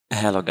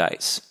Hello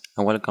guys,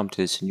 and welcome to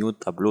this new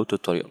Tableau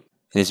tutorial.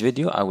 In this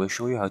video, I will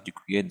show you how to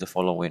create the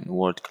following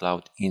word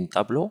cloud in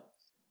Tableau.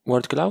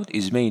 Word cloud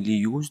is mainly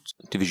used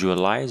to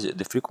visualize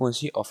the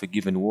frequency of a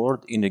given word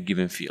in a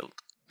given field.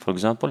 For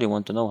example, you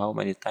want to know how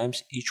many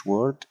times each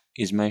word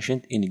is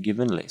mentioned in a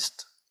given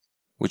list,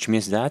 which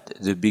means that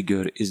the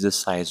bigger is the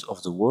size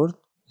of the word,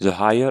 the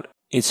higher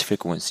its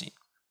frequency.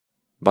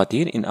 But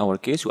here in our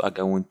case, we are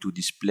going to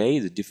display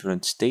the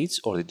different states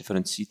or the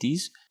different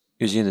cities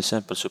using the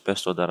sample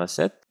superstore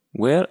dataset,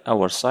 where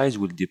our size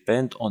will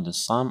depend on the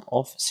sum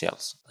of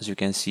cells. As you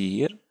can see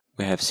here,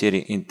 we have city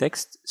in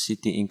text,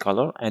 city in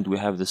color, and we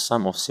have the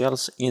sum of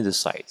cells in the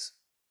size.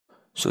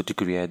 So to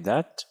create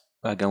that,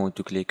 we are going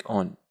to click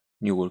on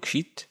New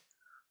Worksheet.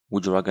 We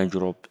drag and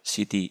drop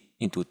city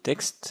into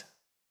text,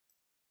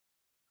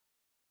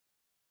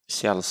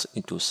 cells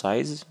into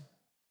size.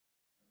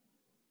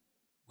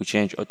 We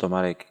change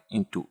automatic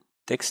into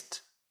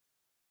text.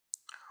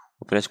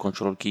 We press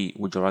Ctrl key,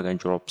 we drag and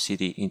drop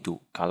city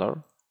into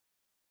color.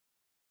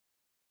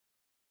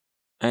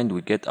 And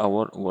we get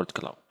our word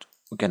cloud.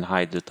 We can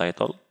hide the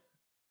title,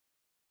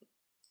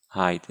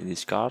 hide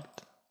discard,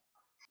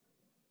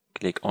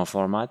 click on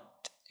format,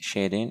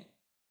 shading,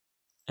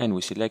 and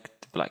we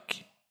select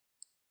black.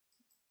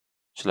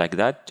 So like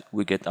that,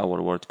 we get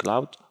our word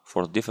cloud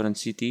for different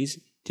cities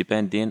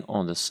depending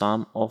on the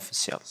sum of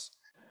cells.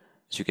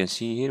 As you can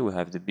see here, we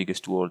have the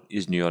biggest word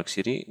is New York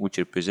City, which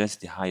represents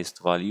the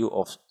highest value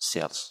of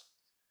cells.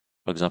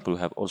 For example, we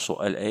have also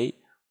LA,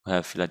 we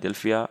have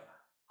Philadelphia,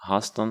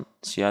 Houston,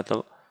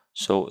 Seattle.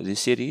 So the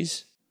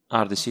cities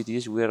are the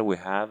cities where we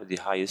have the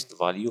highest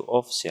value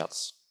of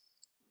cells.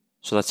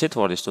 So that's it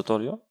for this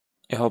tutorial.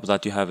 I hope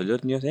that you have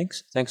learned new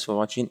things. Thanks for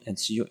watching and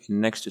see you in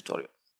the next tutorial.